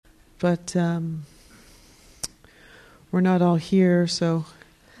but we're not all here, so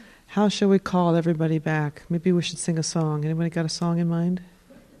how shall we call everybody back? Maybe we should sing a song. Anybody got a song in mind?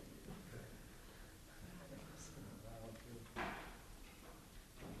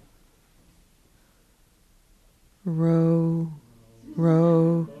 Row,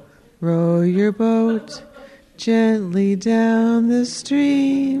 row, row your boat gently down the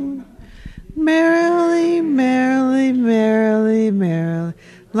stream. Merrily, merrily, merrily, merrily,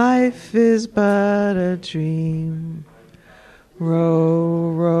 life is but a dream.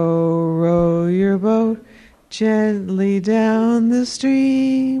 Row, row, row your boat gently down the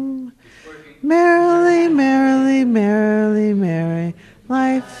stream. Merrily, merrily, merrily, merrily,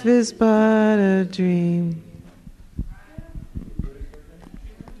 life is but a dream.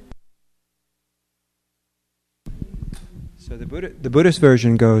 So the Buddhist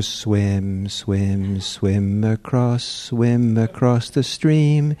version goes, swim, swim, swim across the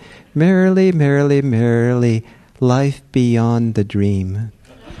stream, merrily, merrily, merrily, life beyond the dream.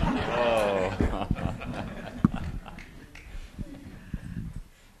 Oh.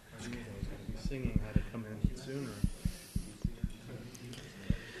 Singing had to come in sooner.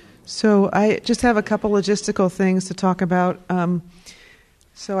 So I just have a couple logistical things to talk about.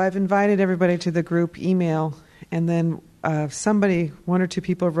 So I've invited everybody to the group email, and then somebody, one or two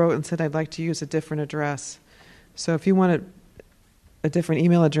people wrote and said, I'd like to use a different address. So if you want a different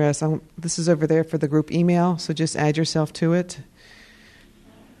email address, this is over there for the group email, so just add yourself to it.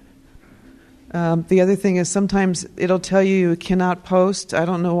 The other thing is sometimes it'll tell you cannot post. I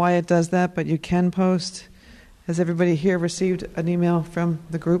don't know why it does that, but you can post. Has everybody here received an email from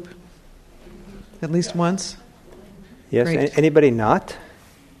the group? At least once? Yes, anybody not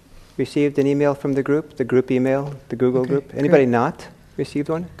received an email from the group email, the Google group? Anybody not received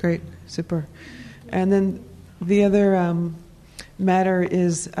one? Great, super. And then the other matter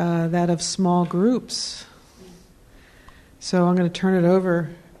is that of small groups. So I'm going to turn it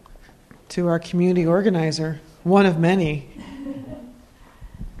over to our community organizer, one of many.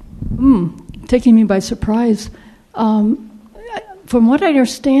 Taking me by surprise. From what I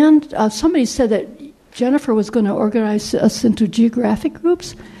understand, somebody said that Jennifer was going to organize us into geographic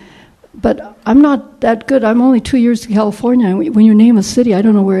groups, but I'm not that good. I'm only 2 years in California, and when you name a city, I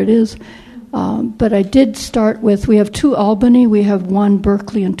don't know where it is. But I did start with, we have 2 Albany, we have 1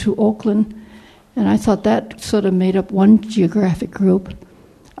 Berkeley, and 2 Oakland, and I thought that sort of made up one geographic group.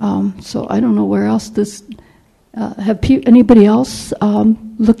 So I don't know where else this... anybody else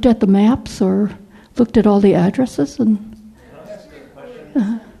looked at the maps or looked at all the addresses? And Can I ask a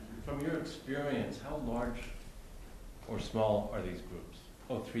question? From your experience, how large or small are these groups?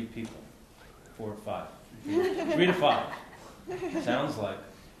 3 people, 4 or 5, 3 to 5. Sounds like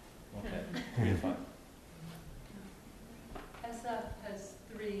 3 to 5. SF has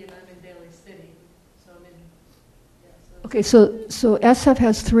 3, and I'm in Daly City, so I'm in. Yeah, okay, so SF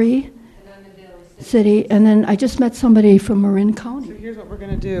has 3. And I'm in Daly City, and then I just met somebody from Marin County. So here's what we're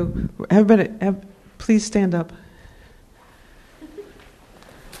going to do. Everybody, please stand up.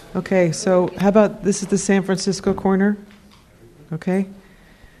 Okay, so how about this is the San Francisco corner? Okay.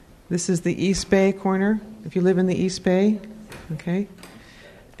 This is the East Bay corner, if you live in the East Bay. Okay.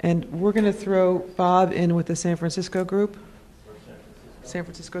 And we're going to throw Bob in with the San Francisco group. San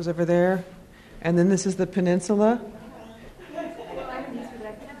Francisco's over there. And then this is the peninsula.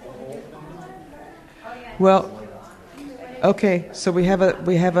 Well, okay, so we have a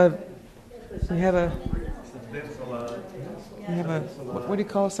what do you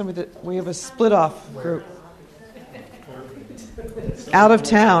call somebody that we have a split off group. Out of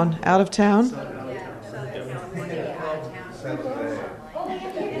town.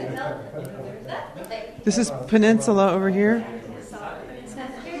 This is peninsula over here.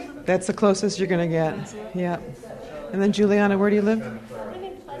 That's the closest you're going to get. Yeah. And then Juliana, where do you live? I'm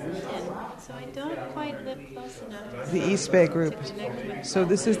in Pleasanton, so I don't quite live close enough. The East Bay group. So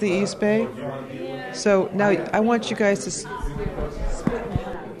this is the East Bay. Yeah. So now I want you guys to split.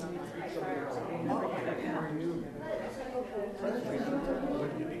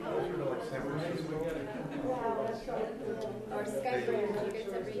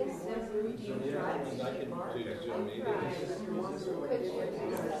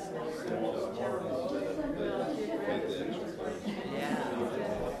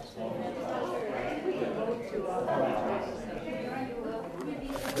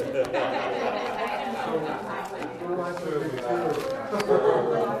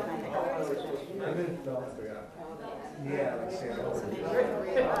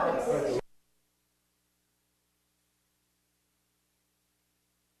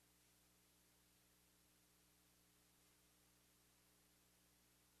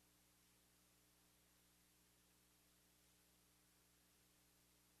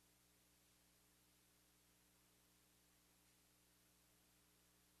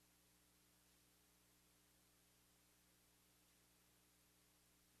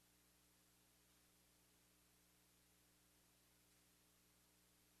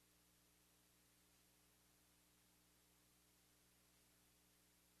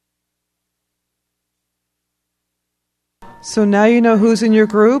 So now you know who's in your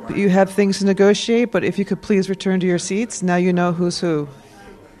group. You have things to negotiate, but if you could please return to your seats, now you know who's who.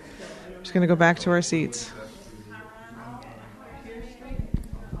 We're just going to go back to our seats.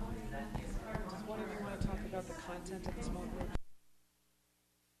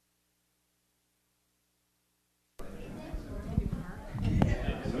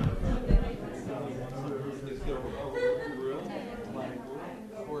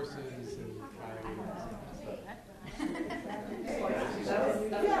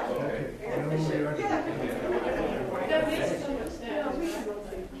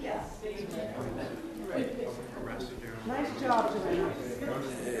 Nice job, Joanna.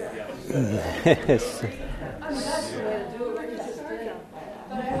 Yes.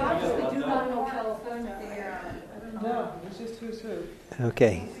 No, it's just who's who.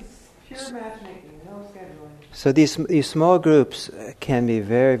 Okay. Pure matchmaking, no scheduling. So these small groups can be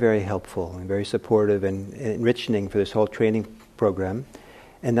very, very helpful and very supportive and enriching for this whole training program.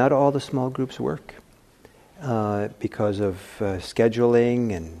 And not all the small groups work because of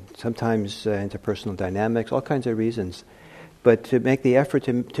scheduling and sometimes interpersonal dynamics, all kinds of reasons. But to make the effort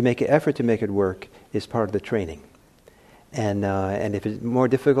to make it work is part of the training. And if it's more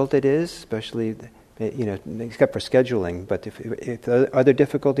difficult it is, especially except for scheduling, but if there are other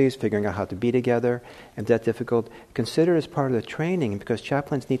difficulties, figuring out how to be together, if that's difficult, consider it as part of the training, because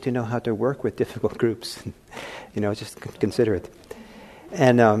chaplains need to know how to work with difficult groups. Just consider it.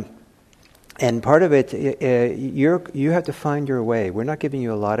 And part of it, you have to find your way. We're not giving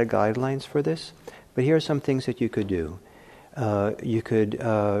you a lot of guidelines for this, but here are some things that you could do. You could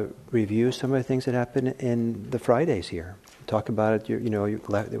review some of the things that happen in the Fridays here. Talk about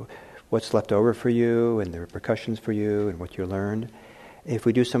it, what's left over for you and the repercussions for you and what you learned. If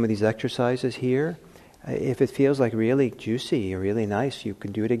we do some of these exercises here, if it feels like really juicy or really nice, you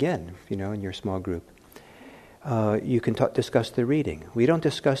can do it again, in your small group. You can discuss the reading. We don't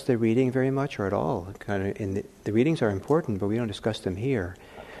discuss the reading very much or at all. The readings are important, but we don't discuss them here.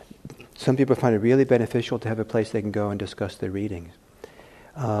 Some people find it really beneficial to have a place they can go and discuss the readings.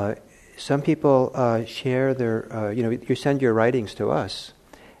 Some people share their, you send your writings to us,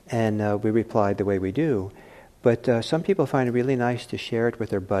 and we reply the way we do. But some people find it really nice to share it with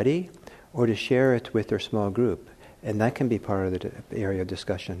their buddy or to share it with their small group, and that can be part of the area of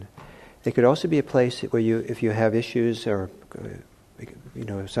discussion. It could also be a place where if you have issues or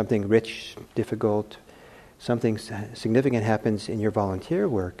something rich, difficult, something significant happens in your volunteer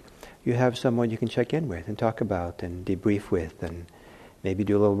work, you have someone you can check in with and talk about and debrief with, and maybe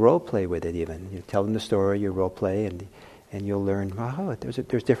do a little role play with it even. You tell them the story, you role play, and you'll learn,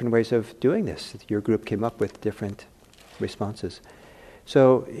 there's different ways of doing this. Your group came up with different responses.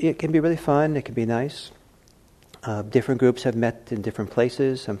 So it can be really fun, it can be nice. Different groups have met in different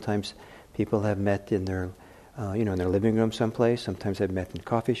places. Sometimes people have met in their, in their living room someplace. Sometimes they've met in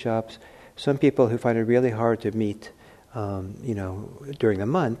coffee shops. Some people who find it really hard to meet, during the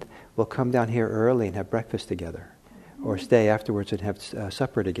month, will come down here early and have breakfast together, or stay afterwards and have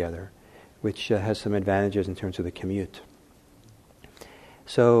supper together, which has some advantages in terms of the commute.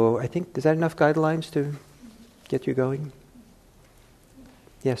 So I think, is that enough guidelines to get you going?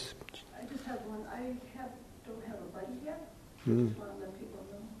 Yes? I just have one. Don't have a buddy yet. Just want to let people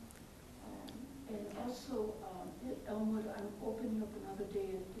know. And also, at Elmwood, I'm opening up another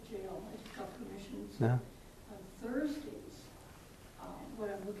day at the jail. I just got permission. So on Thursdays, what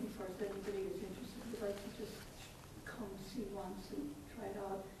I'm looking for is anybody who's interested would like to just come see once and try it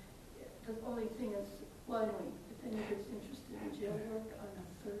out. The only thing is, anyway, if anybody's interested in jail work on a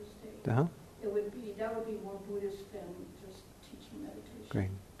Thursday, that would be more Buddhist than just teaching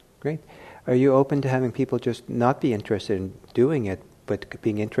meditation. Great. Are you open to having people just not be interested in doing it, but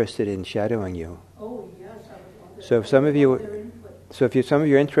being interested in shadowing you? Oh yes, I would love that. So if some of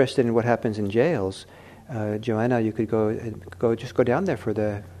you are interested in what happens in jails, Joanna, you could go down there for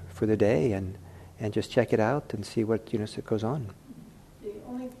the day and just check it out and see what goes on. The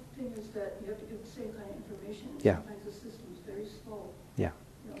only thing is that you have to give the same kind of information. Yeah. Sometimes the system is very slow. Yeah.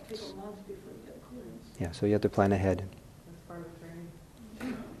 It'll take a month before you get clearance. Yeah. So you have to plan ahead. That's part of training.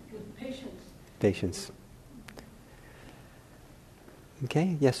 With patience. Patience.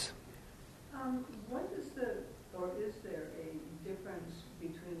 Okay. Yes. What is is there a difference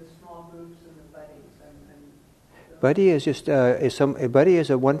between the small groups and the buddies? Buddy is just a buddy is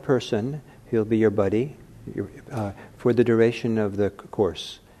a one person who'll be your buddy for the duration of the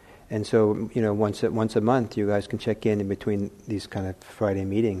course, and so once a month you guys can check in between these kind of Friday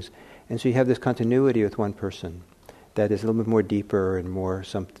meetings, and so you have this continuity with one person that is a little bit more deeper and more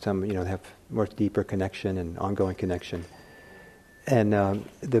some have more deeper connection and ongoing connection. And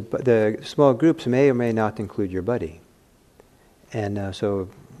the small groups may or may not include your buddy. And so,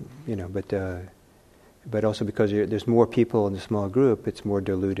 but also because there's more people in the small group, it's more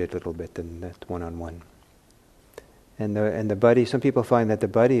diluted a little bit than that one-on-one. And the buddy, some people find that the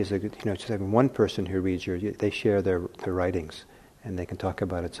buddy is just having one person who reads they share their writings, and they can talk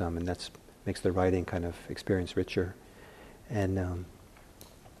about it some, and that makes the writing kind of experience richer. And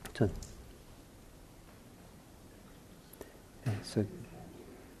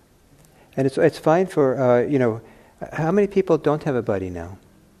and it's fine for how many people don't have a buddy now?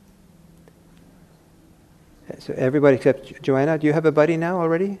 So everybody except Joanna. Do you have a buddy now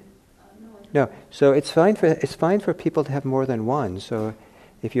already? No. So it's fine for people to have more than one. So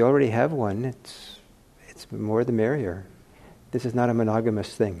if you already have one, it's more the merrier. This is not a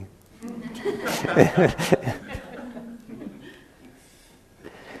monogamous thing.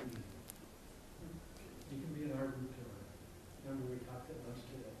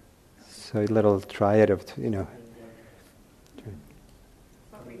 So a little triad of But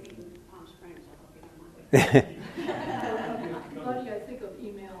we meet in Palm Springs, I hope you don't mind. Buddy, I think of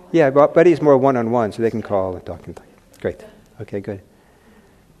email. Yeah, but buddy's more one-on-one, so they can call and talk. Great. Okay, good.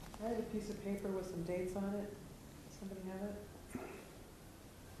 I have a piece of paper with some dates on it. Somebody have it?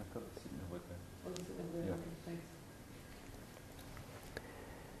 Oh, is it in there? Okay, thanks.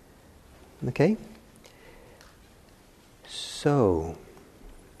 Okay. So,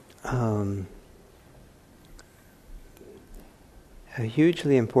 a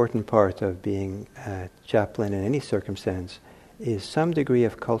hugely important part of being a chaplain in any circumstance is some degree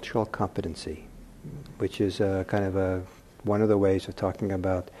of cultural competency, which is kind of one of the ways of talking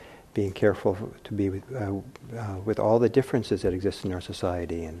about being careful to be with all the differences that exist in our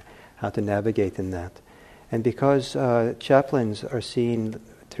society and how to navigate in that. And because chaplains are seen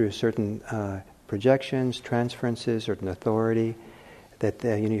through certain projections, transferences, certain authority, that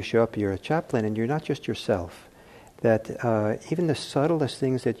you show up, you're a chaplain, and you're not just yourself. That even the subtlest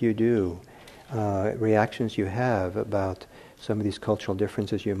things that you do, reactions you have about some of these cultural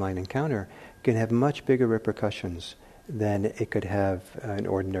differences you might encounter, can have much bigger repercussions than it could have in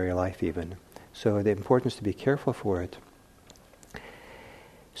ordinary life even. So the importance to be careful for it.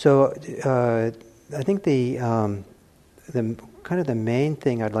 So I think the kind of the main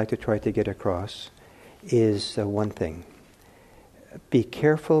thing I'd like to try to get across is one thing. Be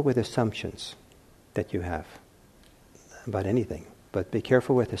careful with assumptions that you have about anything, but be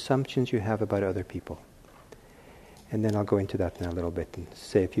careful with assumptions you have about other people. And then I'll go into that in a little bit and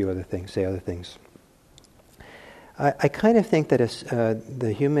say other things. I kind of think that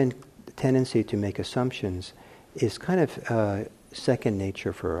the human tendency to make assumptions is kind of second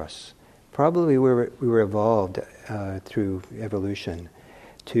nature for us. Probably we were evolved through evolution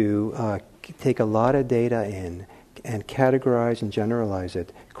to take a lot of data in and categorize and generalize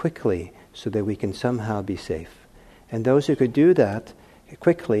it quickly so that we can somehow be safe. And those who could do that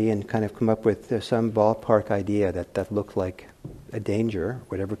quickly and kind of come up with some ballpark idea that looked like a danger,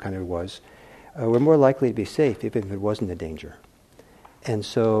 whatever kind it was, were more likely to be safe even if it wasn't a danger. And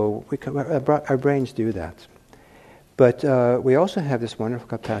so our brains do that. But we also have this wonderful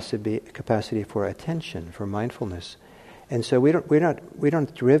capacity for attention, for mindfulness. And so we're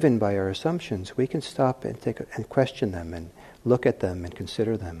not driven by our assumptions. We can stop and question them and look at them and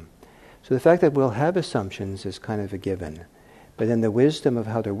consider them. So the fact that we'll have assumptions is kind of a given. But then the wisdom of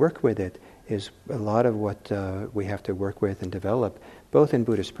how to work with it is a lot of what we have to work with and develop, both in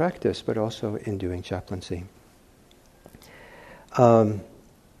Buddhist practice, but also in doing chaplaincy.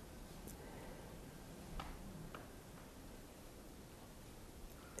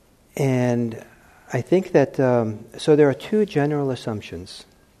 And I think that, so there are two general assumptions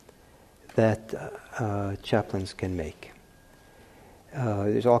that chaplains can make.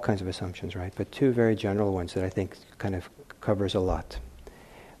 There's all kinds of assumptions, right? But two very general ones that I think kind of covers a lot.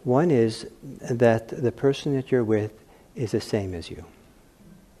 One is that the person that you're with is the same as you.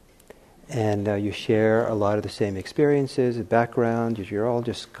 And you share a lot of the same experiences, background, you're all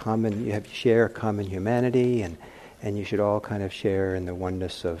just common, you share common humanity, and you should all kind of share in the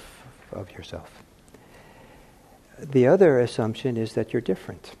oneness of yourself. The other assumption is that you're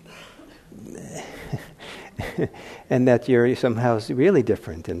different. And that you're somehow really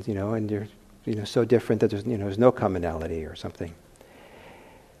different, and you're so different that there's no commonality or something.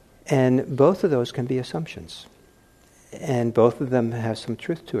 And both of those can be assumptions. And both of them have some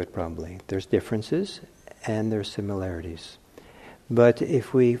truth to it probably. There's differences and there's similarities. But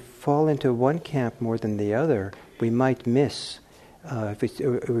if we fall into one camp more than the other, we might miss, if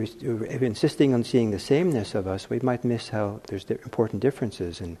we're insisting on seeing the sameness of us, we might miss how there's important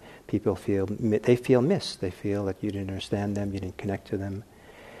differences, and people feel missed. They feel that you didn't understand them, you didn't connect to them.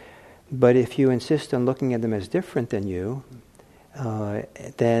 But if you insist on looking at them as different than you,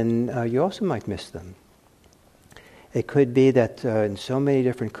 then you also might miss them. It could be that in so many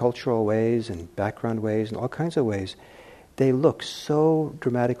different cultural ways and background ways and all kinds of ways, they look so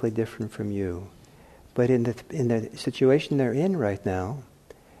dramatically different from you. But in the situation they're in right now,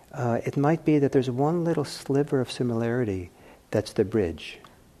 it might be that there's one little sliver of similarity that's the bridge.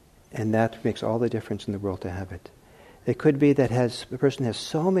 And that makes all the difference in the world to have it. It could be that the person has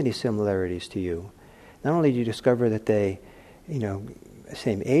so many similarities to you. Not only do you discover that they,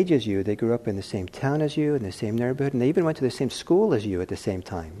 same age as you, they grew up in the same town as you, in the same neighborhood, and they even went to the same school as you at the same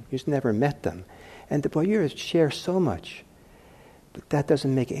time. You just never met them. And you share so much. But that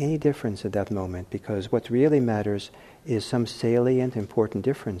doesn't make any difference at that moment, because what really matters is some salient, important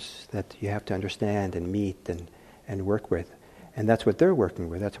difference that you have to understand and meet and work with. And that's what they're working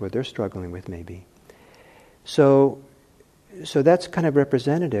with. That's what they're struggling with, maybe. So that's kind of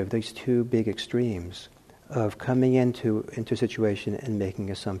representative, these two big extremes of coming into a situation and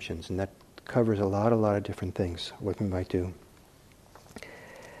making assumptions. And that covers a lot of different things, what we might do.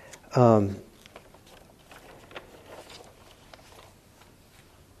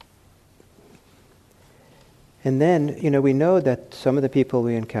 And then, we know that some of the people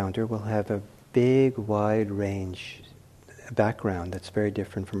we encounter will have a big, wide range background that's very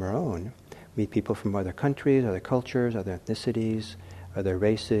different from our own. We meet people from other countries, other cultures, other ethnicities, other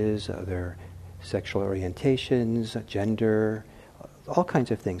races, other sexual orientations, gender, all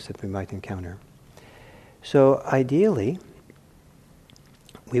kinds of things that we might encounter. So ideally,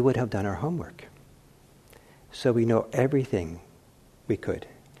 we would have done our homework. So we know everything we could.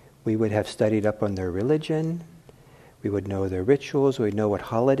 We would have studied up on their religion. We would know their rituals. We would know what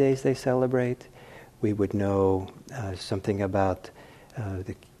holidays they celebrate. We would know something about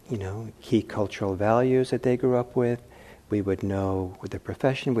the key cultural values that they grew up with. We would know their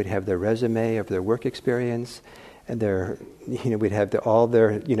profession. We'd have their resume of their work experience, and we'd have all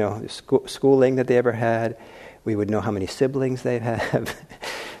their schooling that they ever had. We would know how many siblings they have.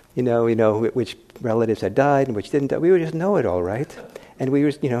 We know which relatives had died and which didn't die. We would just know it all, right? And we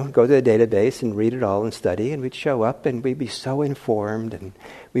would, go to the database and read it all and study, and we'd show up and we'd be so informed, and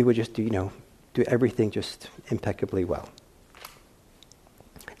we would just do everything just impeccably well.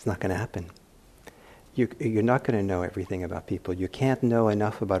 It's not going to happen. You're not going to know everything about people. You can't know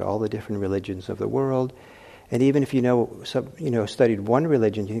enough about all the different religions of the world. And even if studied one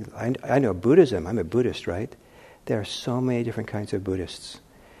religion, I know Buddhism. I'm a Buddhist, right? There are so many different kinds of Buddhists.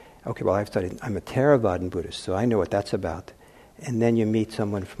 Okay, well, I'm a Theravadan Buddhist, so I know what that's about. And then you meet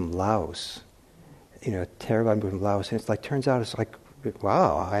someone from Laos, Theravadan Buddhism from Laos, and turns out it's like,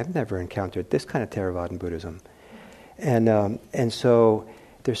 wow, I've never encountered this kind of Theravadan Buddhism. And so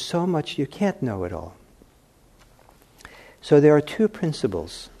there's so much, you can't know it all. So there are two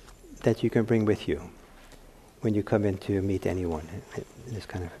principles that you can bring with you when you come in to meet anyone in this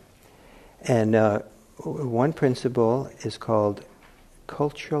kind of. And one principle is called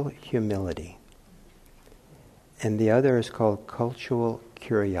cultural humility. And the other is called cultural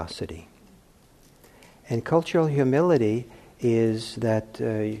curiosity. And cultural humility is that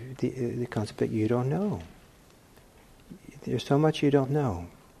the concept that you don't know. There's so much you don't know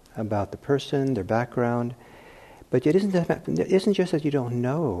about the person, their background. But it isn't just that you don't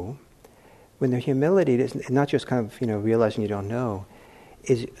know. When the humility is not just kind of realizing you don't know.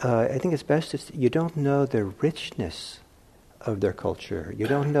 I think it's best that you don't know the richness of their culture. You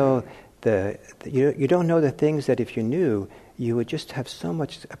don't know you don't know the things that if you knew, you would just have so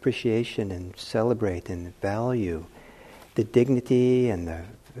much appreciation and celebrate and value the dignity and the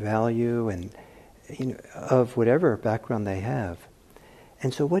value and of whatever background they have.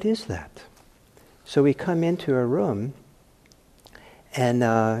 And so what is that? So we come into a room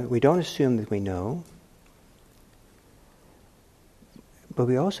and we don't assume that we know, but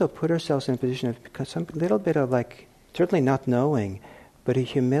we also put ourselves in a position of some little bit of certainly not knowing, but a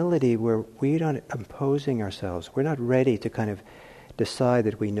humility where we're not imposing ourselves. We're not ready to kind of decide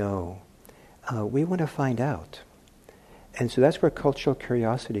that we know. We want to find out. And so that's where cultural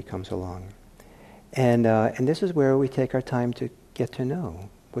curiosity comes along. And this is where we take our time to get to know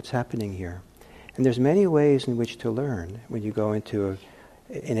what's happening here. And there's many ways in which to learn when you go in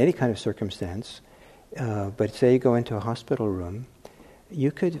any kind of circumstance. But say you go into a hospital room,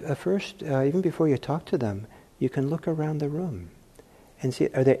 you could first, even before you talk to them, you can look around the room and see,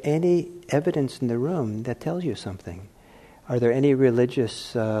 are there any evidence in the room that tells you something? Are there any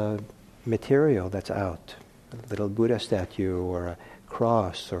religious material that's out? A little Buddha statue or a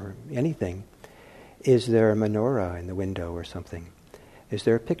cross or anything? Is there a menorah in the window or something? Is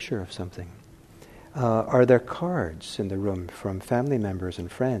there a picture of something? Are there cards in the room from family members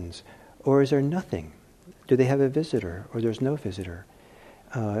and friends? Or is there nothing? do they have a visitor, or there's no visitor?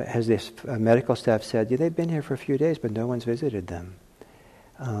 Has this medical staff said, yeah, they've been here for a few days, but no one's visited them?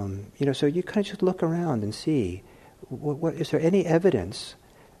 So you kind of just look around and see, what is there any evidence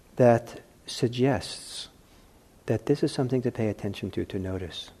that suggests that this is something to pay attention to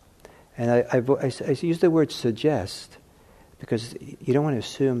notice? And I use the word suggest because you don't want to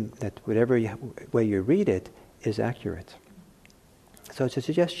assume that whatever way you read it is accurate. So it's a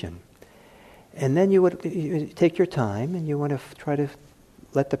suggestion. And then you take your time and you want to try to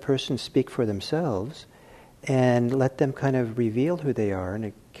let the person speak for themselves and let them kind of reveal who they are in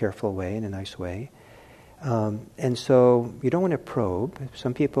a careful way, in a nice way. And so you don't want to probe.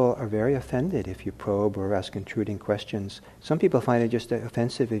 Some people are very offended if you probe or ask intruding questions. Some people find it just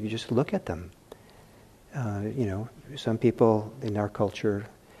offensive if you just look at them. Some people in our culture,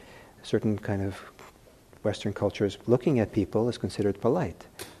 certain kind of Western cultures, looking at people is considered polite.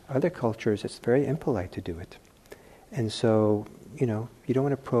 Other cultures, it's very impolite to do it. And so, you don't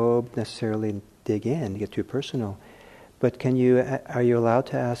want to probe necessarily and dig in, get too personal. But can you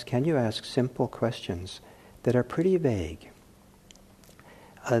ask simple questions that are pretty vague,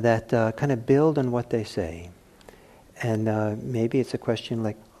 that kind of build on what they say. And maybe it's a question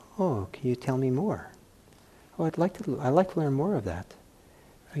like, oh, can you tell me more? Oh, I'd like to learn more of that.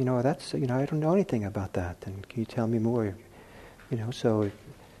 I don't know anything about that, and can you tell me more? There's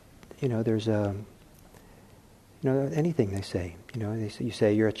anything they say. You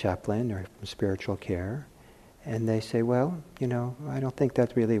say you're a chaplain or spiritual care, and they say, well, I don't think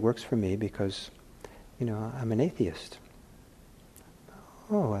that really works for me because, I'm an atheist.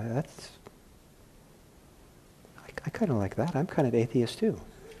 Oh, I kind of like that. I'm kind of atheist too.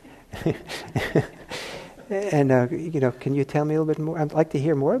 And, can you tell me a little bit more? I'd like to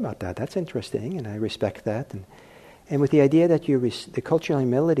hear more about that. That's interesting, and I respect that. And with the idea that the cultural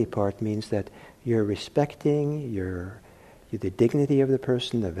humility part means that you're respecting the dignity of the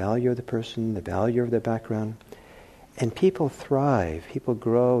person, the value of the person, the value of the background. And people thrive, people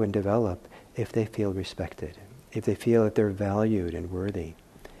grow and develop if they feel respected, if they feel that they're valued and worthy.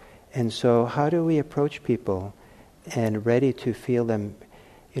 And so how do we approach people and ready to feel them,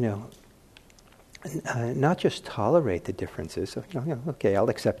 not just tolerate the differences of, okay, I'll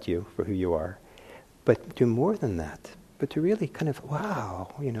accept you for who you are, but do more than that, but to really kind of,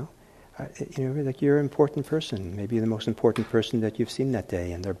 wow, like you're an important person, maybe the most important person that you've seen that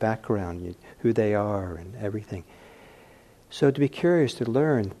day, and their background, who they are, and everything. So to be curious, to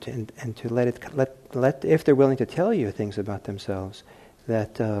learn, and to let if they're willing to tell you things about themselves,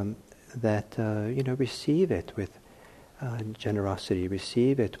 that receive it with generosity,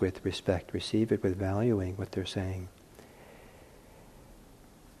 receive it with respect, receive it with valuing what they're saying,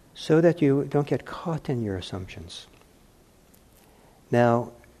 so that you don't get caught in your assumptions.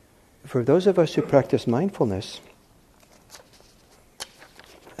 Now, for those of us who practice mindfulness,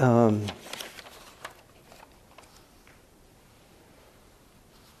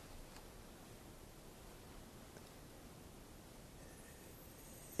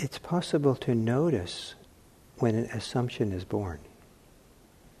 it's possible to notice when an assumption is born.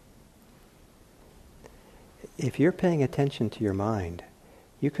 If you're paying attention to your mind,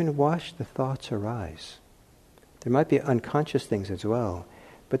 you can watch the thoughts arise. There might be unconscious things as well,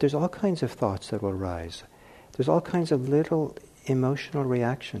 but there's all kinds of thoughts that will arise. There's all kinds of little emotional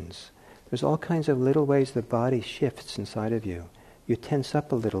reactions. There's all kinds of little ways the body shifts inside of you. You tense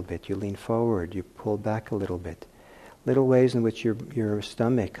up a little bit, you lean forward, you pull back a little bit. Little ways in which your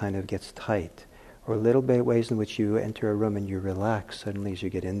stomach kind of gets tight, or little ways in which you enter a room and you relax suddenly as you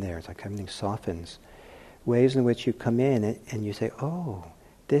get in there. It's like everything softens. Ways in which you come in and you say, oh,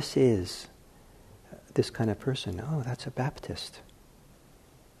 this is this kind of person. Oh, that's a Baptist.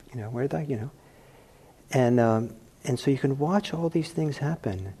 Where that, And so you can watch all these things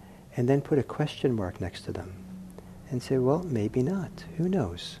happen and then put a question mark next to them and say, well, maybe not. Who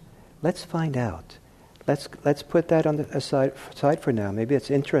knows? Let's find out. Let's put that on the aside for now. Maybe it's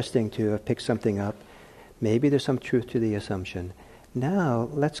interesting to have picked something up. Maybe there's some truth to the assumption. Now,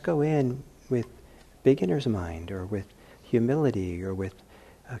 let's go in with beginner's mind, or with humility, or with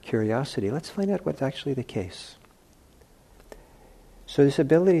curiosity. Let's find out what's actually the case. So this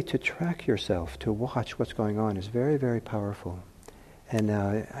ability to track yourself, to watch what's going on, is very, very powerful. And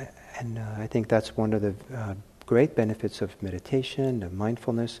I think that's one of the great benefits of meditation, of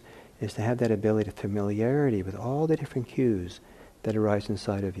mindfulness, is to have that ability of familiarity with all the different cues that arise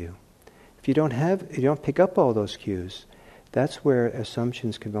inside of you. If you don't pick up all those cues, that's where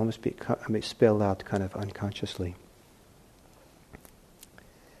assumptions can almost spill out kind of unconsciously.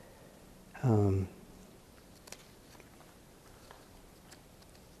 And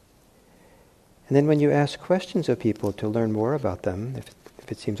And then when you ask questions of people to learn more about them, if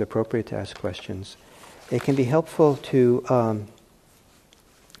it seems appropriate to ask questions, it can be helpful to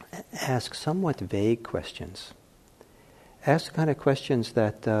ask somewhat vague questions. Ask the kind of questions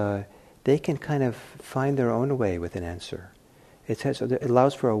that they can kind of find their own way with an answer. It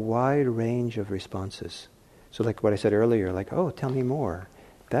allows for a wide range of responses. So like what I said earlier, like, oh, tell me more.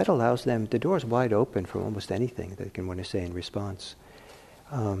 That allows them, the door's wide open for almost anything they can want to say in response.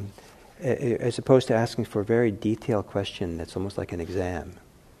 As opposed to asking for a very detailed question that's almost like an exam,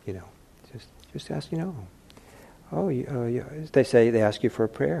 just ask, they ask you for a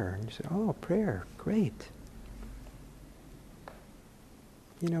prayer, and you say, oh, prayer, great.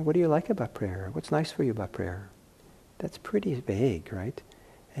 What do you like about prayer? What's nice for you about prayer? That's pretty vague, right?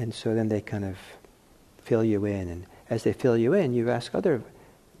 And so then they kind of fill you in, and as they fill you in, you ask other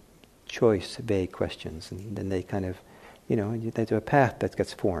choice, vague questions, and then they kind of, there's a path that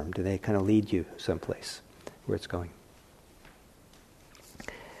gets formed, and they kind of lead you someplace where it's going.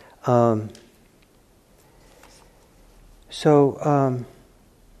 So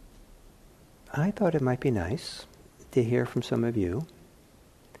I thought it might be nice to hear from some of you.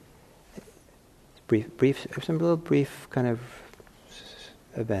 Some little brief kind of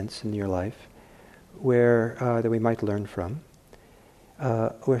events in your life where that we might learn from,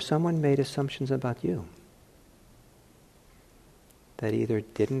 where someone made assumptions about you that either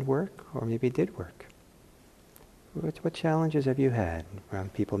didn't work or maybe did work. What challenges have you had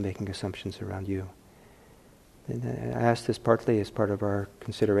around people making assumptions around you? And I ask this partly as part of our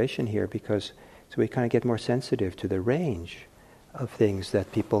consideration here because so we kind of get more sensitive to the range of things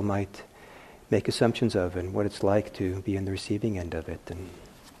that people might make assumptions of and what it's like to be in the receiving end of it. And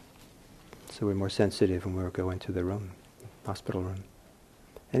so we're more sensitive when we go into the room, hospital room.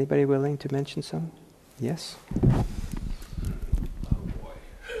 Anybody willing to mention some? Yes? Oh boy.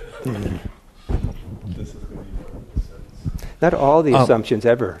 This is going to be sense. Not all the assumptions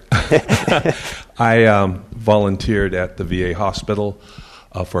ever. I volunteered at the VA hospital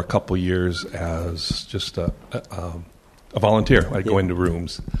for a couple years as just a volunteer. I'd go into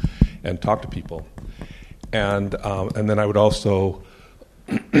rooms and talk to people, and then I would also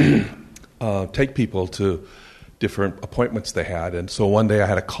take people to different appointments they had. And so one day I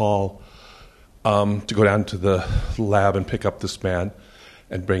had a call to go down to the lab and pick up this man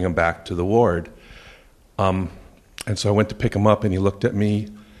and bring him back to the ward. And so I went to pick him up, and he looked at me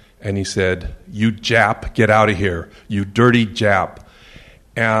and he said, "You Jap, get out of here, you dirty Jap."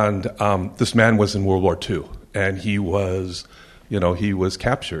 And this man was in World War II, and he was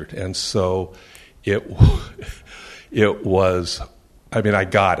captured. And so it was, I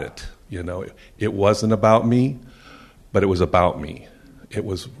got it. It wasn't about me, but it was about me. It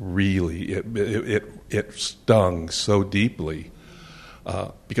was really, it stung so deeply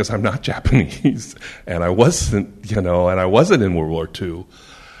because I'm not Japanese, and I wasn't, in World War II.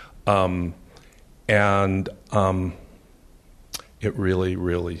 It really,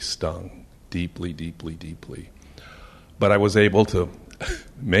 really stung deeply, deeply, deeply. But I was able to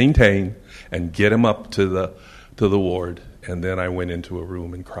maintain and get him up to the ward, and then I went into a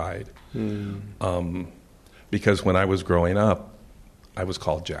room and cried. Because when I was growing up, I was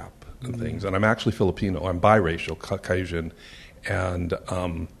called Jap and things, and I'm actually Filipino. I'm biracial, Caucasian, and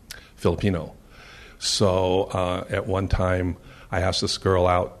Filipino. So at one time, I asked this girl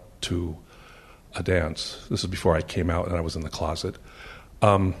out to a dance. This is before I came out and I was in the closet.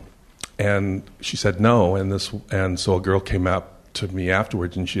 And she said no, and so a girl came up to me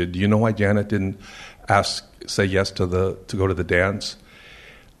afterwards and she said, "Do you know why Janet didn't say yes to go to the dance?"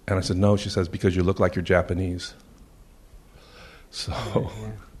 And I said, "No." She says, "Because you look like you're Japanese." So,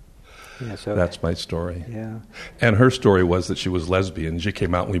 so that's my story. Yeah. And her story was that she was lesbian. She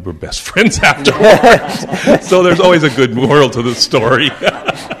came out and we were best friends afterwards. So there's always a good moral to the story.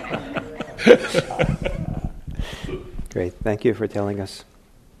 Great. Thank you for telling us.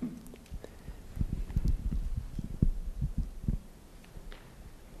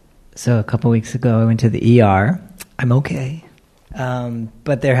 So a couple weeks ago, I went to the ER. I'm okay.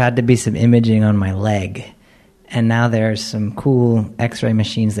 But there had to be some imaging on my leg. And now there's some cool x-ray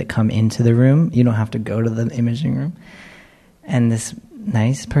machines that come into the room. You don't have to go to the imaging room. And this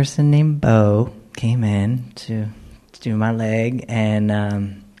nice person named Bo came in to do my leg.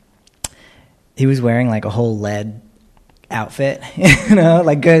 And he was wearing like a whole lead outfit,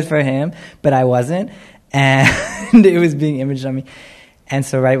 like good for him. But I wasn't. And it was being imaged on me. And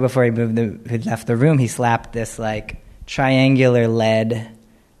so right before he left the room, he slapped this like triangular lead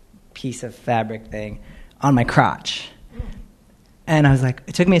piece of fabric thing on my crotch. And I was like,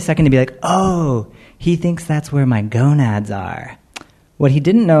 it took me a second to be like, oh, he thinks that's where my gonads are. What he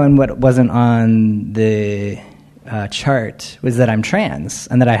didn't know and what wasn't on the chart was that I'm trans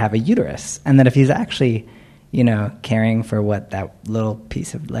and that I have a uterus, and that if he's actually, caring for what that little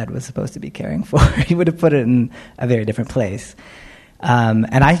piece of lead was supposed to be caring for, he would have put it in a very different place. And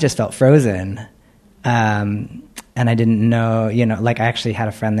I just felt frozen. And I didn't know, I actually had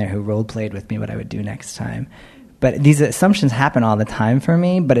a friend there who role-played with me what I would do next time. But these assumptions happen all the time for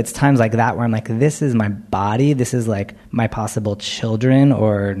me, but it's times like that where I'm like, this is my body, this is like my possible children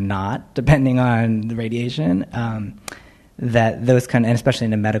or not, depending on the radiation, that those and especially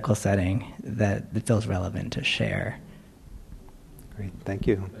in a medical setting, that it feels relevant to share. Great, thank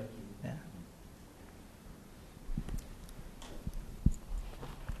you.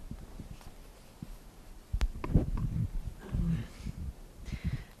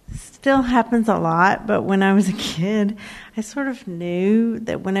 Still happens a lot, but when I was a kid, I sort of knew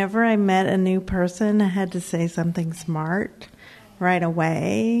that whenever I met a new person, I had to say something smart right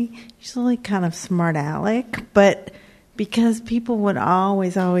away, usually kind of smart aleck, but because people would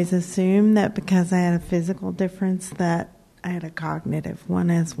always assume that because I had a physical difference that I had a cognitive one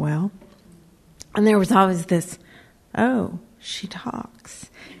as well. And there was always this, oh, she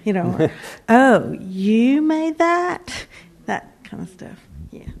talks, oh, you made that kind of stuff,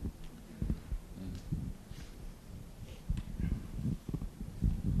 yeah.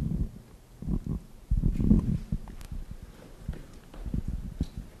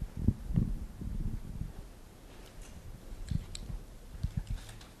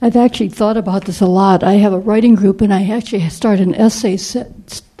 I've actually thought about this a lot. I have a writing group, and I actually started an essay.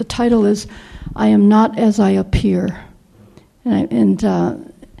 The title is "I Am Not As I Appear,"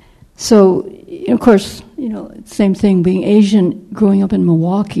 so of course, same thing. Being Asian, growing up in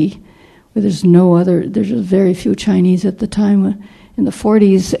Milwaukee, where there's just very few Chinese at the time in the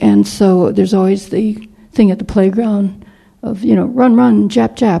 40s, and so there's always the thing at the playground of run,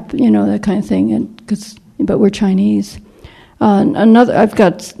 jap, that kind of thing, but we're Chinese. I've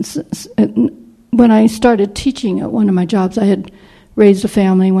got, when I started teaching at one of my jobs, I had raised a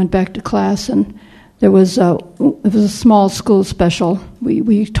family, went back to class, and it was a small school special.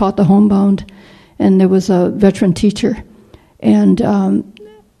 We taught the homebound, and there was a veteran teacher. And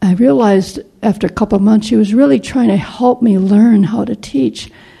I realized after a couple of months she was really trying to help me learn how to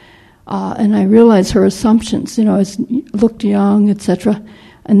teach. And I realized her assumptions, I looked young, etc.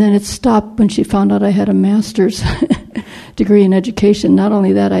 And then it stopped when she found out I had a master's degree in education. Not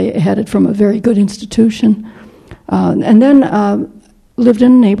only that, I had it from a very good institution. And then lived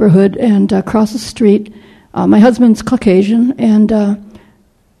in a neighborhood, and across the street, my husband's Caucasian, and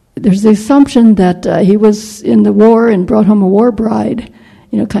there's the assumption that he was in the war and brought home a war bride,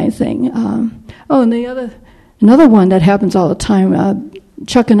 kind of thing. And another one that happens all the time,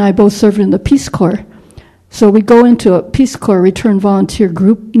 Chuck and I both served in the Peace Corps. So we go into a Peace Corps return volunteer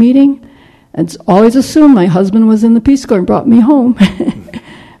group meeting, and it's always assumed my husband was in the Peace Corps and brought me home.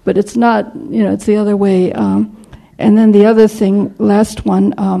 But it's not, it's the other way. And then the other thing, last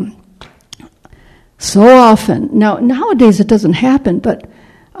one, so often, nowadays it doesn't happen, but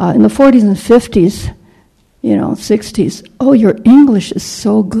in the 40s and 50s, 60s, oh, your English is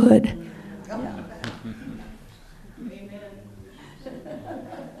so good.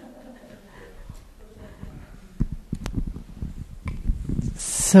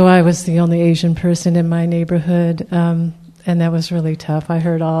 So I was the only Asian person in my neighborhood, and that was really tough. I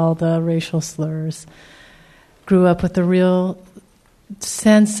heard all the racial slurs. Grew up with a real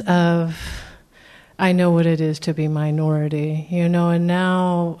sense of, I know what it is to be minority, and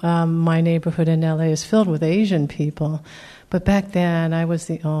now my neighborhood in LA is filled with Asian people. But back then, I was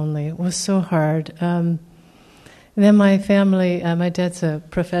the only. It was so hard. Then my family, my dad's a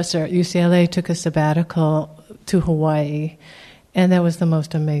professor at UCLA, took a sabbatical to Hawaii. And that was the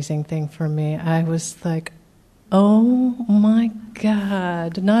most amazing thing for me. I was like, oh my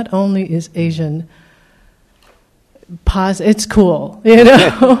God, not only is Asian it's cool,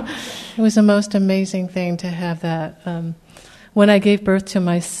 It was the most amazing thing to have that. When I gave birth to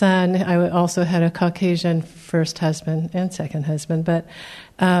my son, I also had a Caucasian first husband and second husband. But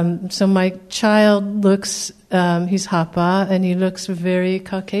so my child looks, he's Hapa, and he looks very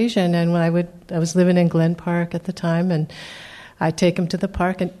Caucasian. And when I was living in Glen Park at the time, and I'd take him to the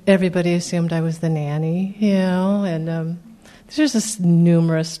park, and everybody assumed I was the nanny, and there's just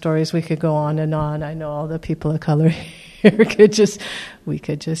numerous stories. We could go on and on. I know all the people of color here we could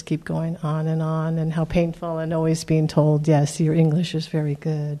just keep going on, and how painful, and always being told, yes, your English is very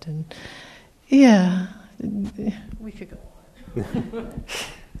good, and yeah, we could go on.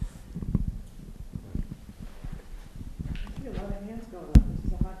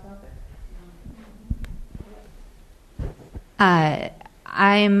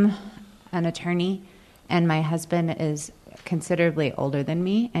 I'm an attorney, and my husband is considerably older than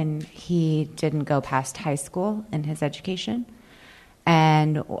me, and he didn't go past high school in his education.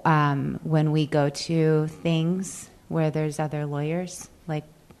 And when we go to things where there's other lawyers, like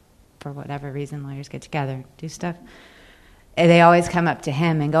for whatever reason lawyers get together, do stuff, they always come up to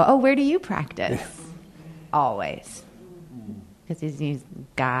him and go, "Oh, where do you practice?" Always. Because he's a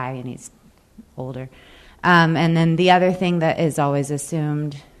guy and he's older. And then the other thing that is always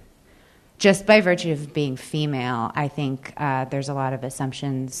assumed, just by virtue of being female, I think there's a lot of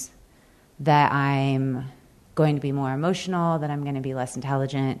assumptions that I'm going to be more emotional, that I'm going to be less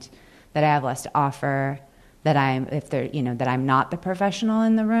intelligent, that I have less to offer, that I'm not the professional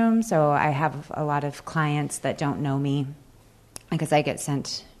in the room. So I have a lot of clients that don't know me because I get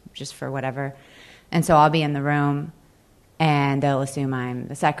sent just for whatever. And so I'll be in the room and they'll assume I'm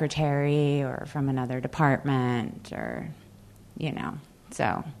the secretary or from another department or,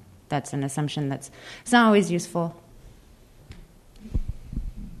 so that's an assumption it's not always useful.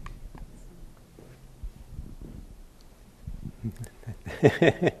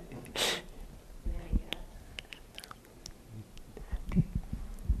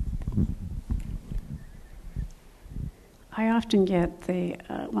 I often get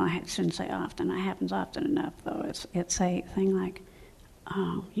I shouldn't say often, it happens often enough though, it's a thing like,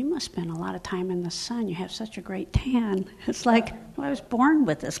 "Oh, you must spend a lot of time in the sun, you have such a great tan." It's like, well, I was born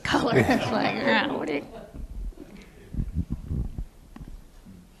with this color. It's like, what do you...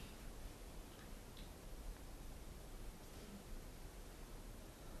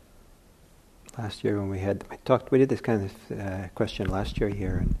 Last year when we did this kind of question last year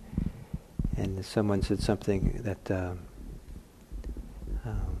here, and someone said something that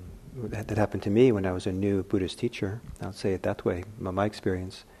that happened to me when I was a new Buddhist teacher. I'll say it that way. My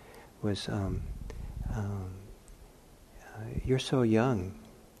experience was, "You're so young.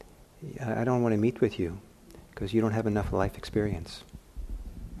 I don't want to meet with you because you don't have enough life experience."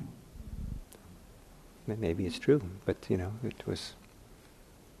 Maybe it's true, but it was.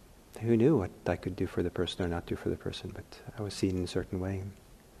 Who knew what I could do for the person or not do for the person, but I was seen in a certain way.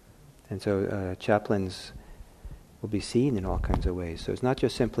 And so chaplains will be seen in all kinds of ways. So it's not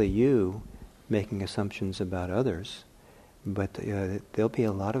just simply you making assumptions about others, but there'll be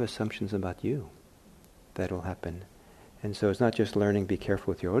a lot of assumptions about you that will happen. And so it's not just learning to be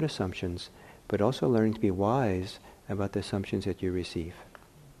careful with your own assumptions, but also learning to be wise about the assumptions that you receive.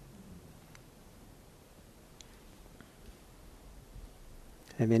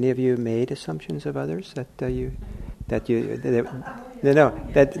 Have any of you made assumptions of others that's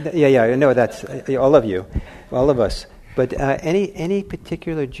all of you, all of us. But any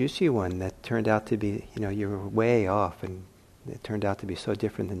particular juicy one that turned out to be, you were way off, and it turned out to be so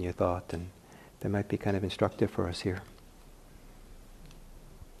different than you thought, and that might be kind of instructive for us here.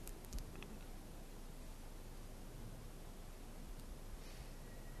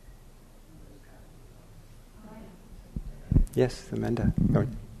 Yes, Amanda.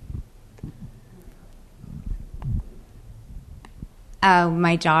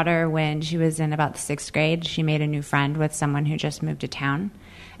 My daughter, when she was in about the 6th grade, she made a new friend with someone who just moved to town.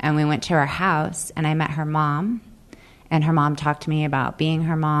 And we went to her house, and I met her mom. And her mom talked to me about being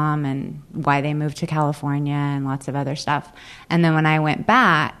her mom and why they moved to California and lots of other stuff. And then when I went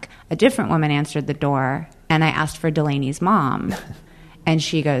back, a different woman answered the door, and I asked for Delaney's mom. And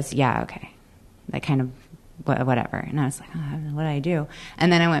she goes, "Yeah, okay." Like kind of whatever. And I was like, what did I do?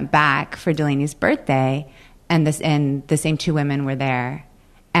 And then I went back for Delaney's birthday, and the same two women were there.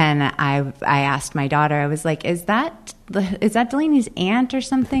 And I asked my daughter, I was like, is that Delaney's aunt or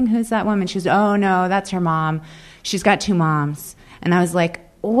something? Who's that woman? She goes, "Oh, no, that's her mom. She's got 2 moms." And I was like,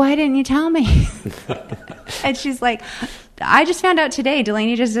 "Why didn't you tell me?" And she's like, "I just found out today.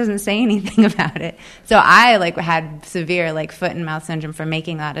 Delaney just doesn't say anything about it." So I had severe foot and mouth syndrome for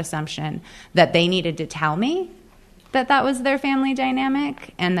making that assumption that they needed to tell me that was their family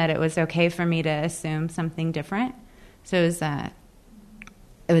dynamic and that it was okay for me to assume something different. So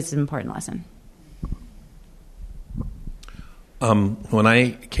it was an important lesson. When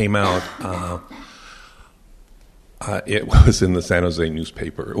I came out, it was in the San Jose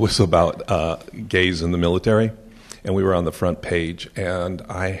newspaper. It was about gays in the military. And we were on the front page, and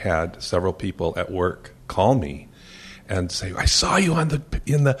I had several people at work call me and say, "I saw you in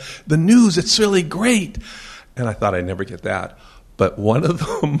the news. It's really great." And I thought I'd never get that. But one of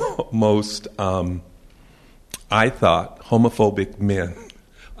the most, I thought, homophobic men,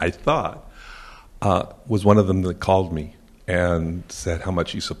 was one of them that called me and said how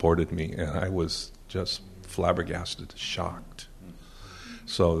much he supported me. And I was just flabbergasted, shocked.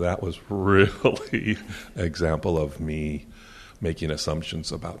 So that was really an example of me making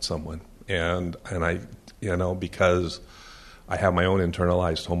assumptions about someone. And I, because I have my own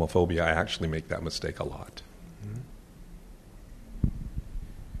internalized homophobia, I actually make that mistake a lot.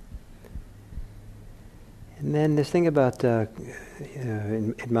 And then this thing about,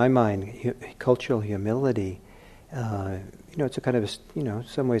 in my mind, cultural humility. It's a kind of,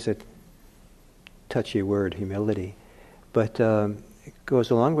 some ways a touchy word, humility, but it goes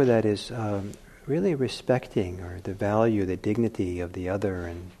along with that is really respecting or the value, the dignity of the other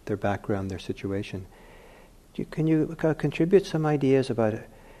and their background, their situation. Can you contribute some ideas about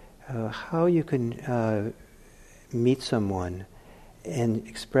how you can meet someone and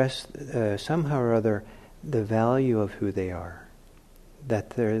express somehow or other the value of who they are,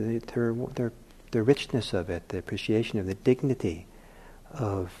 that the richness of it, the appreciation of the dignity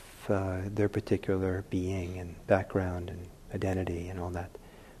of their particular being and background and identity and all that?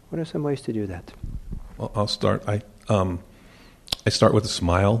 What are some ways to do that? Well, I'll start. I start with a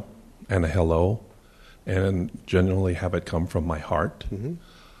smile and a hello, and generally have it come from my heart.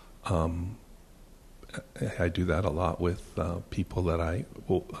 Mm-hmm. I do that a lot with people that I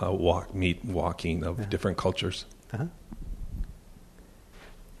meet walking of different cultures. Uh-huh.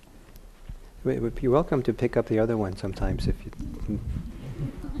 You're welcome to pick up the other one sometimes if you...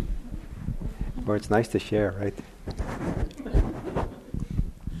 Or it's nice to share, right?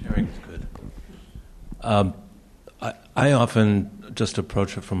 Sharing is good. I often just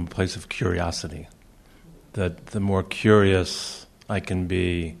approach it from a place of curiosity. That the more curious I can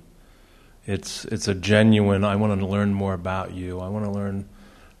be, it's a genuine, I want to learn more about you. I want to learn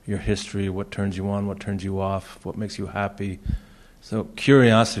your history, what turns you on, what turns you off, what makes you happy. So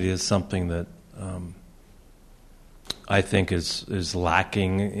curiosity is something that I think is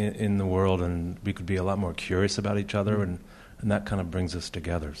lacking in the world, and we could be a lot more curious about each other, and that kind of brings us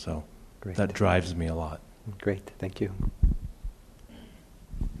together. So Great. That drives me a lot. Great, thank you.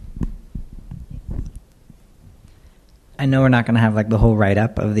 I know we're not going to have like the whole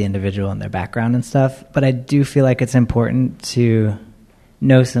write-up of the individual and their background and stuff, but I do feel like it's important to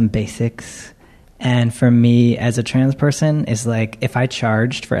know some basics. And for me, as a trans person, is like if I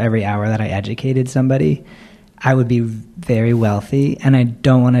charged for every hour that I educated somebody, I would be very wealthy, and I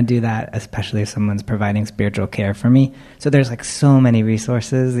don't want to do that, especially if someone's providing spiritual care for me. So there's like so many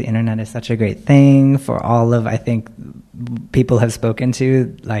resources. The internet is such a great thing for all of, I think, people have spoken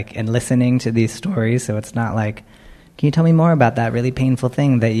to, like, and listening to these stories. So it's not like, can you tell me more about that really painful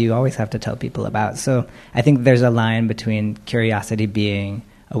thing that you always have to tell people about? So I think there's a line between curiosity being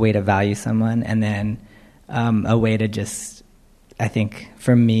a way to value someone, and then a way to just, I think,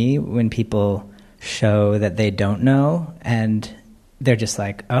 for me, when people show that they don't know and they're just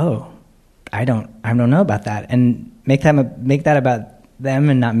like, oh, I don't know about that, and make that about them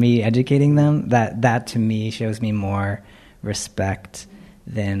and not me educating them, that to me shows me more respect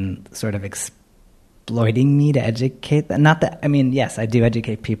than sort of exploiting me to educate them. Not that, I mean, yes, I do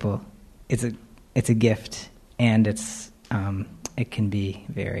educate people. It's a gift, and it can be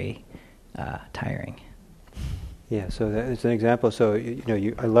very tiring. Yeah, so as an example, so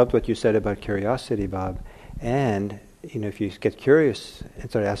I loved what you said about curiosity, Bob, and if you get curious and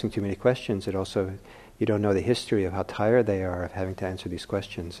start asking too many questions, it also, you don't know the history of how tired they are of having to answer these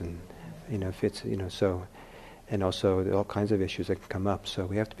questions, and if it's so, and also all kinds of issues that can come up. So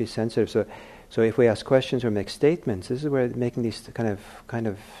we have to be sensitive. So if we ask questions or make statements, this is where making these kind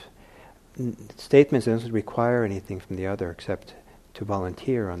of statements doesn't require anything from the other except to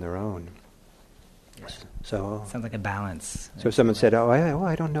volunteer on their own. So sounds like a balance. So if someone said,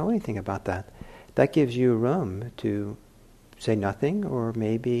 I don't know anything about that, that gives you room to say nothing or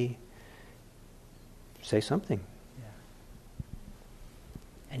maybe say something. Yeah.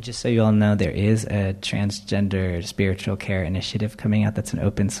 And just so you all know, there is a transgender spiritual care initiative coming out that's an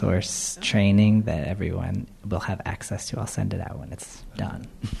open source training that everyone will have access to. I'll send it out when it's done.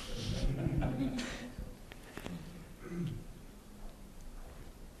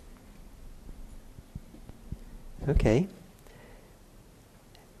 Okay.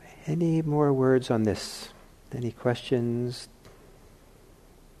 Any more words on this? Any questions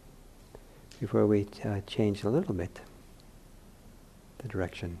before we change a little bit the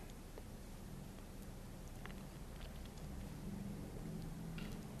direction?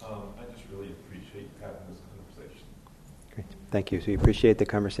 I just really appreciate having this conversation. Great. Thank you. So you appreciate the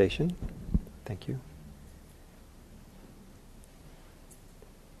conversation? Thank you.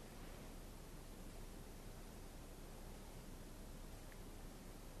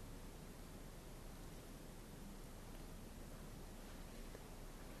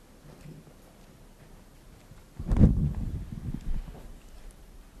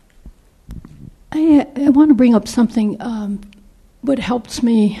 I want to bring up something what helps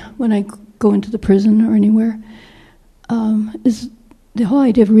me when I go into the prison or anywhere is the whole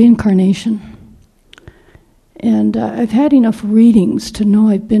idea of reincarnation. And I've had enough readings to know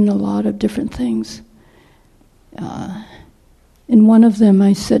I've been a lot of different things. In one of them,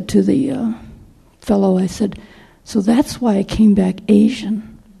 I said to the fellow, I said, "So that's why I came back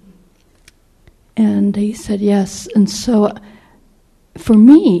Asian." And he said, "Yes." And so for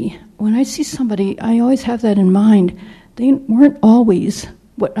me, when I see somebody, I always have that in mind. They weren't always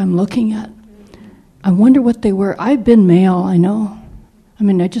what I'm looking at. I wonder what they were. I've been male, I know. I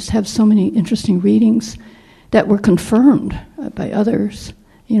mean, I just have so many interesting readings that were confirmed by others,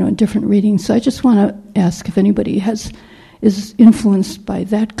 in different readings. So I just want to ask if anybody is influenced by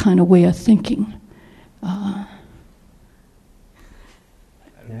that kind of way of thinking. Yeah.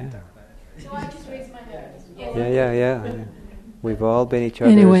 So I just raised my hand. Yeah. We've all been each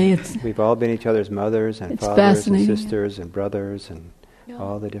other's. Anyway, we've all been each other's mothers and fathers and sisters and brothers and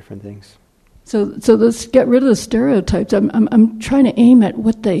all the different things. So let's get rid of the stereotypes. I'm trying to aim at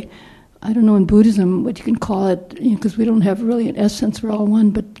what they, I don't know in Buddhism what you can call it, because we don't have really an essence. We're all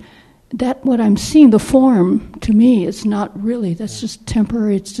one, but that what I'm seeing, the form to me is not really. That's just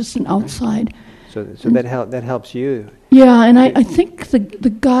temporary. It's just an outside. So that helps you. Yeah, and I think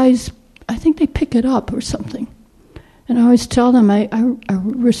the guys, I think they pick it up or something. And I always tell them, I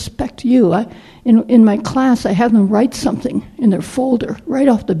respect you. In my class, I have them write something in their folder right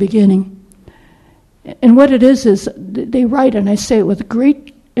off the beginning. And what it is they write, and I say it with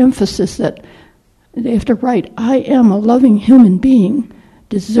great emphasis that they have to write, "I am a loving human being,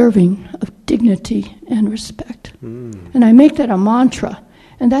 deserving of dignity and respect." And I make that a mantra.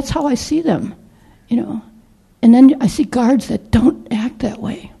 And that's how I see them, And then I see guards that don't act that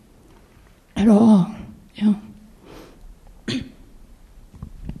way at all,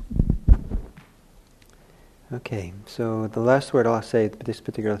 Okay, so the last word I'll say for this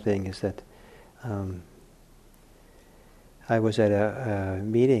particular thing is that I was at a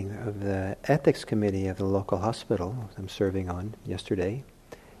meeting of the ethics committee of the local hospital I'm serving on yesterday,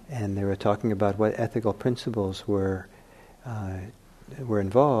 and they were talking about what ethical principles were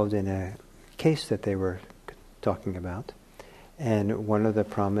involved in a case that they were talking about. And one of the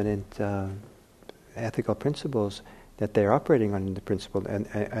prominent ethical principles that they're operating on, the principle and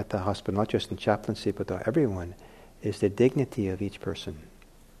at the hospital, not just in chaplaincy but everyone, is the dignity of each person.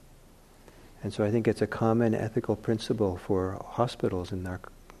 And so I think it's a common ethical principle for hospitals in our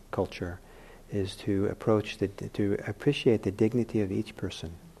culture, is to appreciate the dignity of each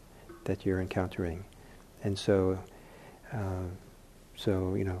person that you're encountering. And so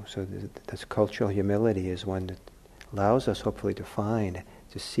this cultural humility is one that allows us hopefully to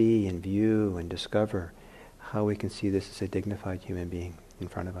see and view and discover how we can see this as a dignified human being in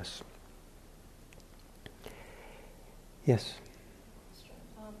front of us. Yes?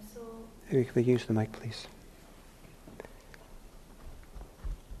 If we use the mic, please.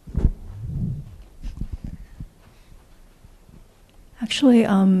 Actually,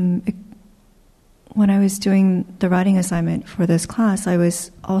 when I was doing the writing assignment for this class, I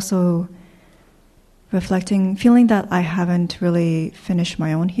was also reflecting, feeling that I haven't really finished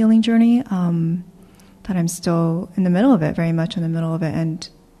my own healing journey, that I'm still in the middle of it, very much in the middle of it, and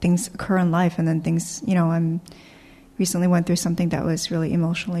things occur in life, and then things, I'm recently went through something that was really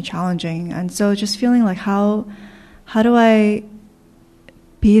emotionally challenging, and so just feeling like how do I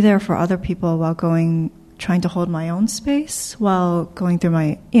be there for other people while trying to hold my own space while going through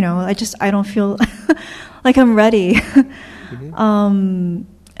my, I don't feel like I'm ready. Mm-hmm.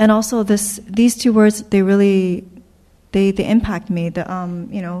 And also these two words, they really, they impact me.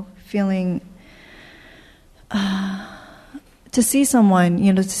 Feeling to see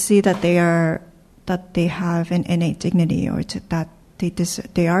someone, to see that they have an innate dignity, or that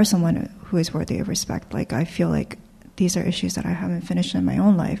they are someone who is worthy of respect. Like, I feel like these are issues that I haven't finished in my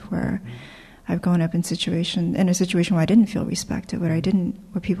own life, where I've grown up in a situation where I didn't feel respected, where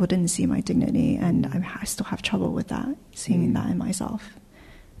people didn't see my dignity, and I still have trouble with that, seeing that in myself.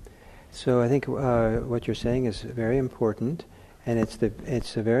 So I think what you're saying is very important, and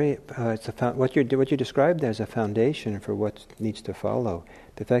what you described as a foundation for what needs to follow.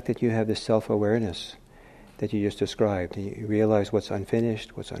 The fact that you have this self-awareness that you just described, and you realize what's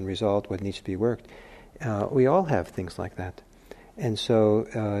unfinished, what's unresolved, what needs to be worked. We all have things like that. And so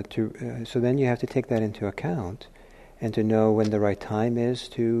then you have to take that into account and to know when the right time is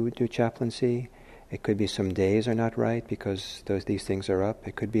to do chaplaincy. It could be some days are not right because these things are up.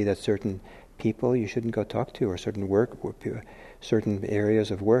 It could be that certain people you shouldn't go talk to, or certain areas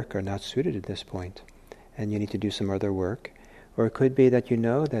of work are not suited at this point, and you need to do some other work. Or it could be that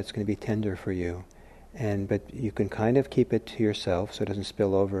that's going to be tender for you, But you can kind of keep it to yourself so it doesn't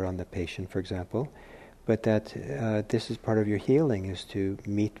spill over on the patient, for example. But that this is part of your healing, is to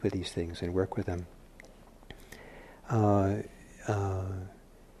meet with these things and work with them.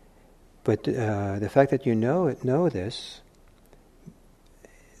 But the fact that you know this,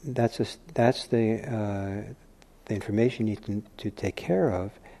 that's the information you need to take care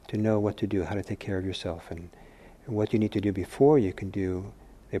of, to know what to do, how to take care of yourself, and what you need to do before you can do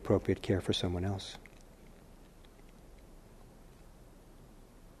the appropriate care for someone else.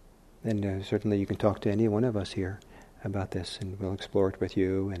 And certainly you can talk to any one of us here about this, and we'll explore it with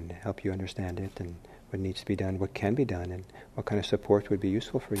you and help you understand it, and what needs to be done, what can be done, and what kind of support would be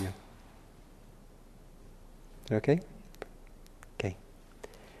useful for you. Okay? Okay.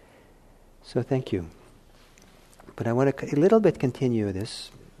 So thank you. But I want to a little bit continue this,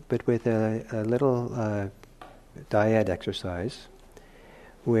 but with a little dyad exercise,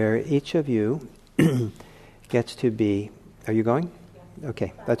 where each of you gets to be... Are you going?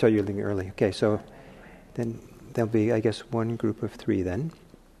 Okay, that's why you're leaving early. Okay, so then there'll be, I guess, one group of 3 then.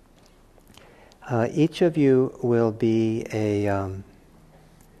 Each of you will be a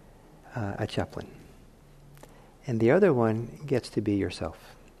chaplain. And the other one gets to be yourself.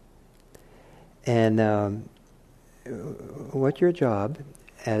 And what your job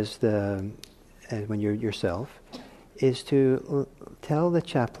as when you're yourself is to tell the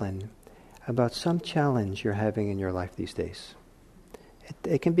chaplain about some challenge you're having in your life these days.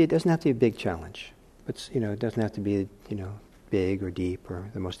 It doesn't have to be a big challenge, but it doesn't have to be big or deep or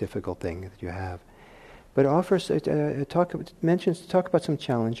the most difficult thing that you have. But talk about some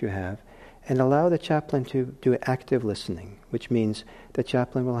challenge you have, and allow the chaplain to do active listening, which means the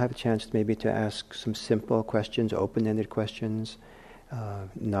chaplain will have a chance maybe to ask some simple questions, open-ended questions,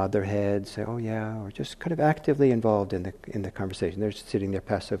 nod their head, say, "Oh yeah," or just kind of actively involved in the conversation. They're just sitting there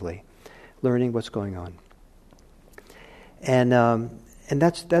passively, learning what's going on. And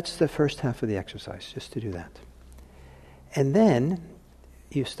that's the first half of the exercise, just to do that. And then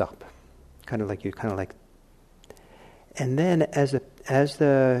you stop, and then as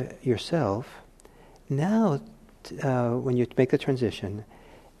yourself, now when you make the transition,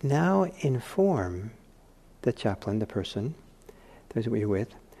 now inform the chaplain, the person that you're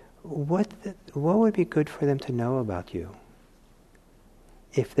with, what would be good for them to know about you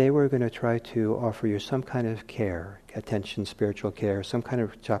if they were going to try to offer you some kind of care, attention, spiritual care, some kind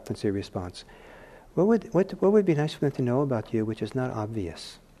of chaplaincy response. What would be nice for them to know about you which is not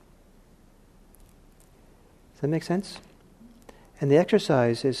obvious? Does that make sense? And the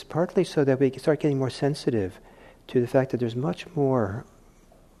exercise is partly so that we start getting more sensitive to the fact that there's much more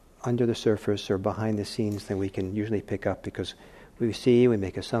under the surface or behind the scenes than we can usually pick up, because we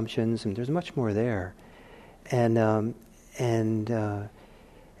make assumptions, and there's much more there. And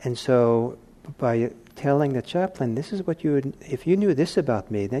so by telling the chaplain, this is what you would, if you knew this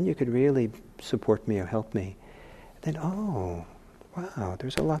about me, then you could really support me or help me. Then, oh, wow,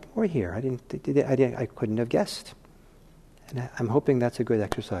 there's a lot more here. I couldn't have guessed. And I'm hoping that's a good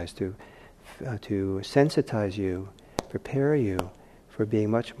exercise to sensitize you, prepare you for being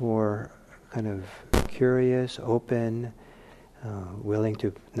much more kind of curious, open, willing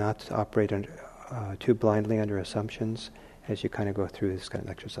to not operate too blindly under assumptions as you kind of go through this kind of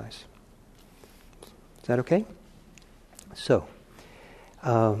exercise. Is that okay? So,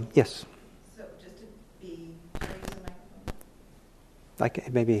 yes? So just to be, should I use the microphone?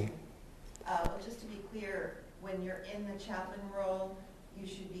 Like maybe... just to be clear, when you're in the chaplain role, you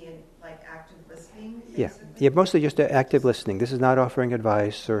should be in active listening, basically? Yeah, mostly just active listening. This is not offering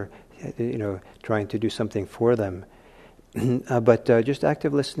advice or trying to do something for them. But just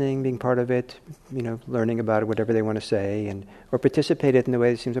active listening, being part of it, learning about it, whatever they want to say, or participate in the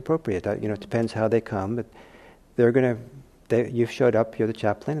way that seems appropriate. It depends how they come, but you've showed up, you're the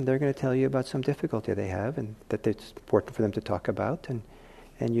chaplain, and they're going to tell you about some difficulty they have, and that it's important for them to talk about,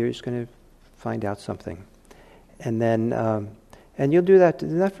 and you're just going to find out something. And then, and you'll do that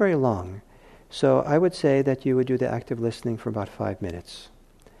not very long. So I would say that you would do the active listening for about 5 minutes.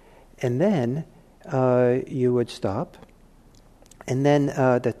 And then you would stop. And then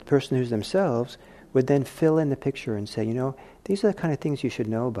the person who's themselves would then fill in the picture and say, these are the kind of things you should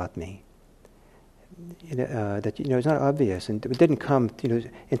know about me. That it's not obvious, and it didn't come.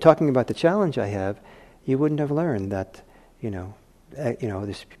 In talking about the challenge I have, you wouldn't have learned that.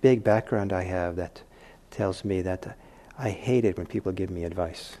 This big background I have that tells me that I hate it when people give me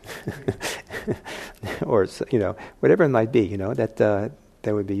advice, or whatever it might be. That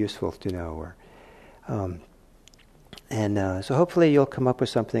would be useful to know, so hopefully you'll come up with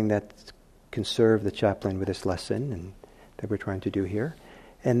something that can serve the chaplain with this lesson and that we're trying to do here.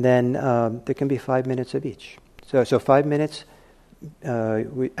 And then there can be 5 minutes of each. So 5 minutes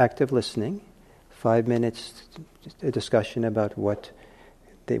active listening, 5 minutes a discussion about what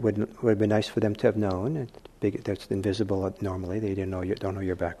they would be nice for them to have known. That's invisible normally. They don't know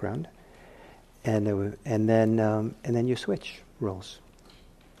your background, and then you switch roles.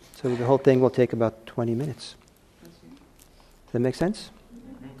 So the whole thing will take about 20 minutes. Does that make sense?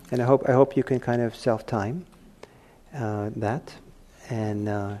 And I hope you can kind of self-time that.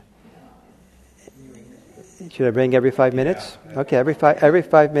 And should I ring every 5 minutes? Okay, every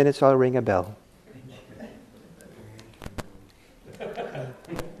 5 minutes I'll ring a bell.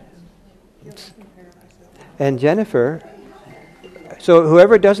 And Jennifer, so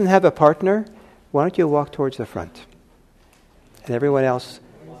whoever doesn't have a partner, why don't you walk towards the front? And everyone else,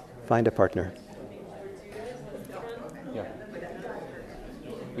 find a partner. Yeah.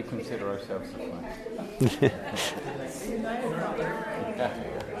 We consider ourselves a friend.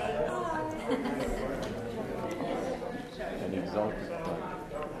 An exalted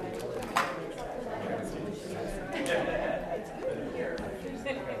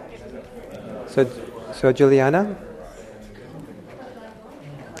So Juliana?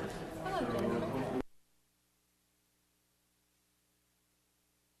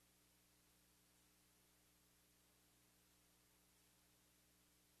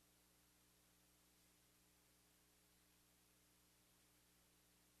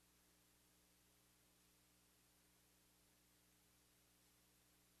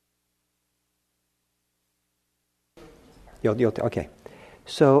 Okay.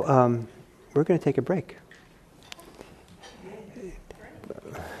 So we're going to take a break.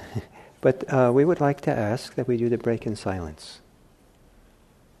 But we would like to ask that we do the break in silence.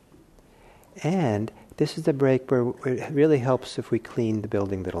 And this is the break where it really helps if we clean the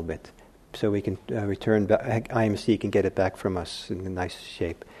building a little bit. So we can return back, IMC can get it back from us in a nice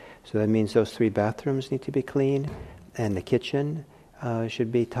shape. So that means those 3 bathrooms need to be clean, and the kitchen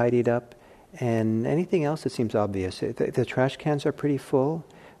should be tidied up, and anything else that seems obvious. The trash cans are pretty full,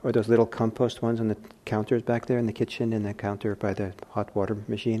 or those little compost ones on the counters back there in the kitchen and the counter by the hot water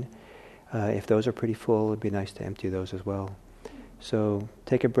machine. If those are pretty full, it would be nice to empty those as well. So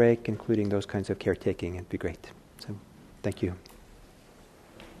take a break, including those kinds of caretaking. It'd be great. So thank you.